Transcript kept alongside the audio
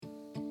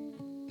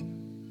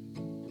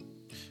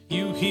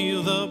You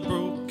heal the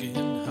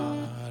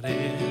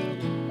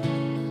brokenhearted.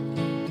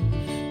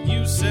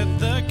 You set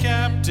the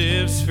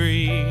captives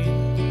free.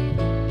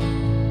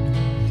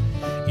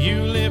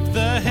 You lift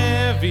the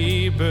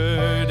heavy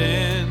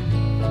burden.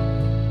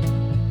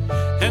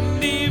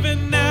 And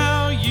even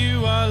now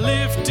you are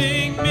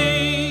lifting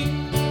me.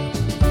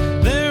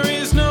 There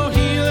is no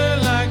healer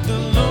like the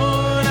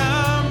Lord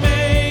our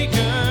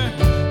Maker.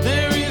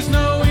 There is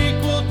no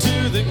equal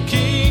to the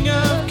King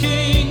of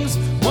Kings.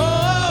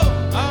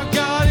 Whoa, our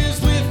God is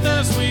with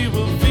us, we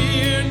will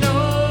fear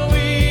no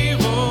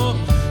evil.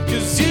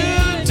 'Cause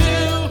you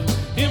do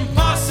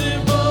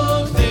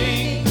impossible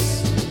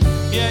things.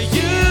 Yeah,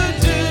 you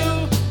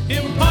do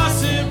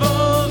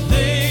impossible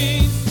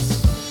things.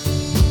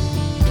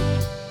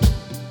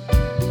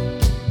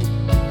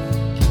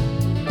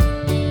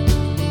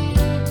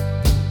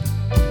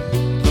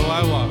 Though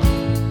I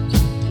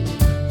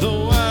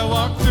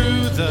walk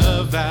through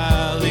the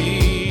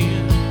valley,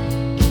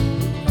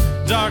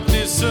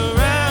 darkness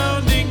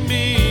surrounding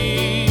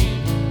me,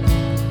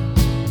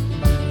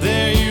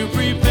 there you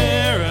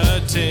prepare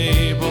a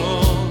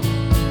table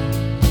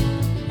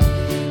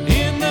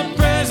in the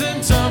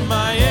presence of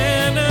my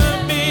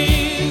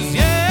enemies.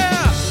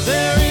 Yeah,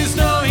 there is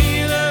no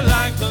healer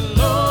like the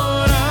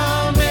Lord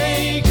our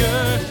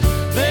Maker.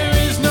 There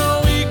is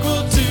no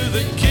equal to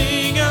the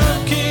King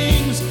of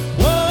Kings.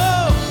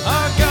 Whoa,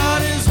 our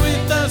God is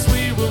with us,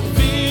 we will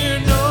fear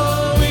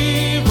no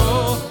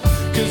evil.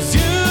 'Cause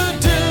you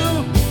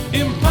do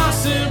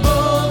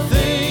impossible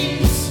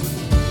things.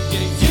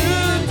 Yeah,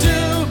 you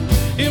do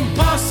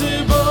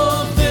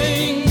impossible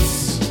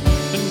things.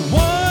 And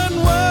one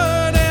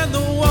word and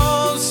the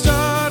walls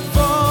start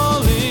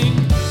falling.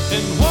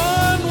 And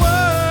one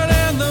word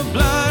and the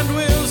blind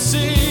will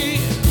see.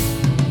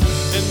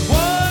 And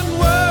one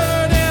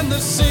word and the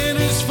sin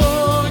is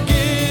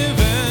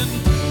forgiven.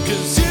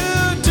 'Cause you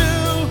do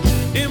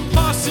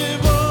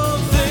impossible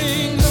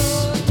things.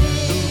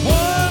 And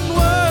one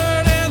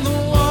word and the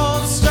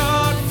walls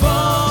start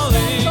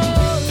falling.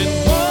 And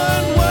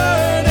one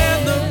word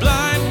and the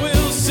blind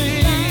will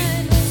see.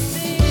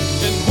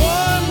 And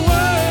one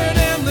word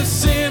and the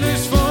sin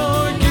is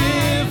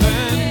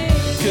forgiven.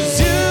 'Cause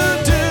you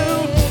do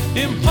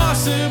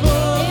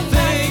impossible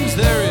things.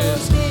 There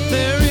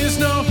is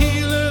no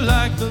healer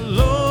like the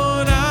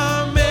Lord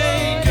our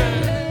Maker.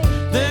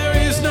 There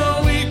is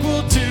no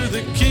equal to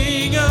the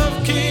King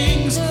of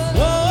Kings.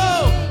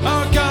 Whoa,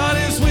 our God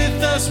is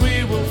with us,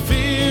 we will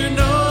fear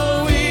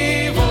no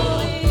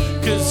evil.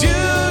 'Cause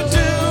you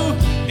do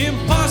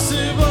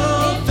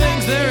impossible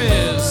things. There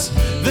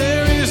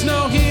is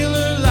no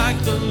healer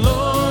like the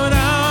Lord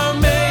our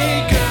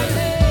Maker.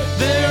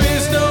 There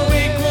is no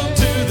equal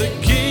to the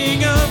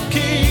King of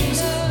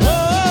Kings.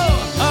 Whoa,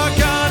 our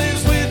God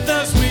is with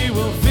us, we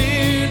will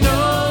fear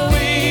no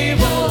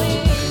evil.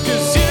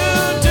 'Cause you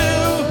do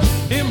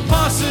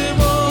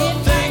impossible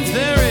things.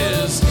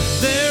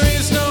 There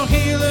is no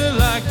healer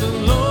like the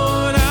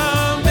Lord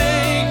our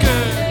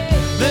Maker.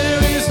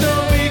 There is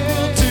no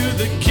equal to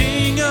the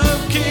King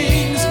of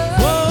Kings.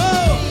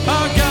 Whoa,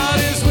 our God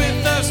is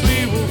with us,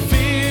 we will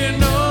fear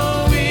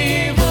no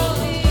evil.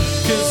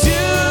 'Cause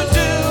you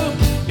do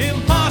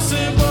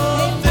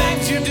impossible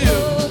things, you do.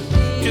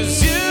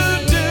 'Cause you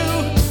do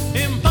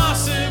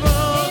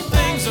impossible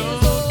things,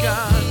 oh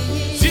God.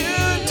 You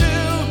do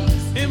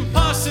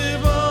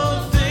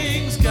impossible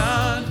things,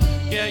 God.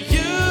 Yeah,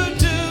 you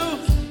do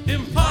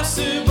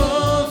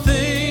impossible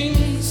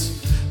things.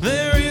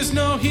 There is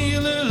no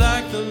healer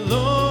like the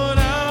Lord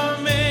our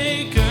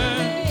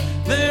Maker.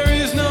 There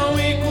is no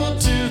equal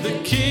to the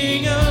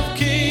King of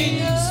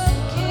Kings.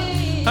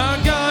 Our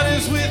God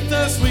is with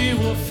us, we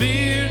will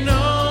fear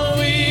no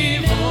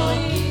evil.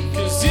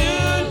 'Cause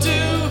you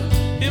do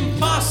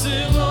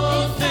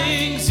impossible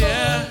things,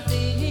 yeah.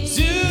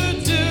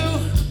 You do.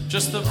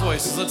 Just the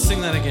voices, let's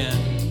sing that again.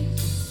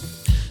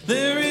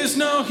 There is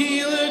no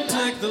healer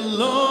like the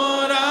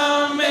Lord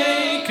our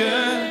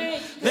Maker.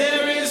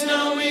 There is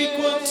no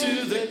equal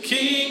to the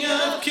King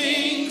of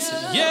Kings.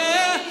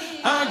 Yeah,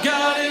 our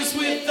God is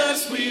with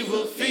us, we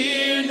will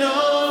fear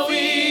no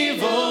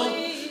evil.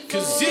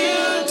 'Cause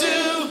you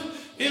do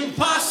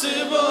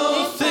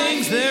impossible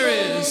things. There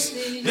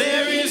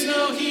is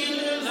no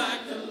healer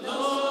like the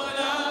Lord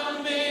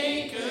our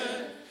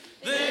Maker.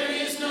 There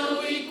is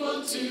no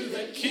equal to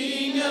the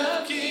King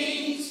of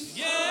Kings.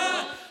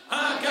 Yeah,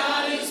 our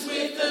God is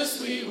with us,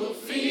 we will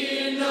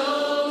fear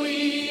no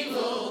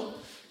evil.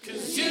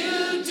 'Cause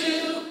you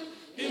do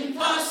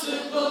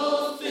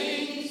impossible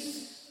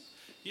things.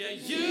 Yeah,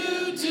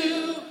 you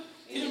do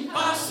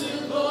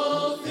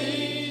impossible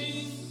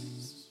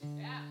things.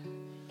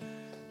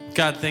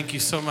 God, thank you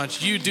so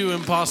much. You do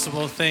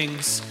impossible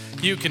things.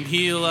 You can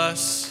heal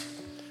us.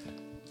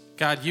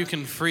 God, you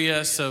can free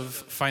us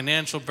of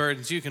financial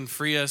burdens. You can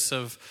free us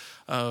of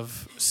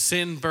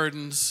sin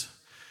burdens.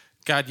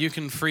 God, you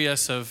can free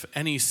us of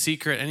any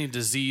secret, any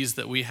disease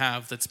that we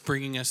have that's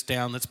bringing us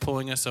down, that's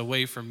pulling us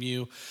away from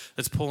you,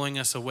 that's pulling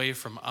us away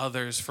from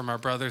others, from our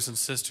brothers and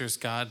sisters.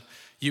 God,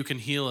 you can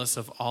heal us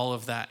of all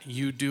of that.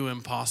 You do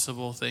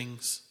impossible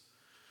things.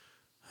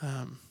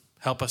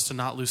 Help us to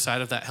not lose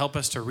sight of that. Help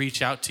us to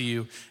reach out to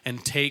you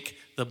and take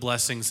the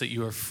blessings that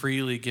you are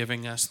freely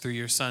giving us through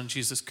your Son,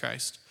 Jesus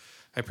Christ.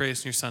 I pray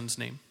this in your Son's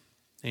name.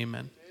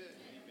 Amen.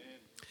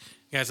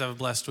 You guys have a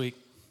blessed week.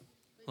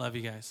 Love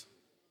you guys.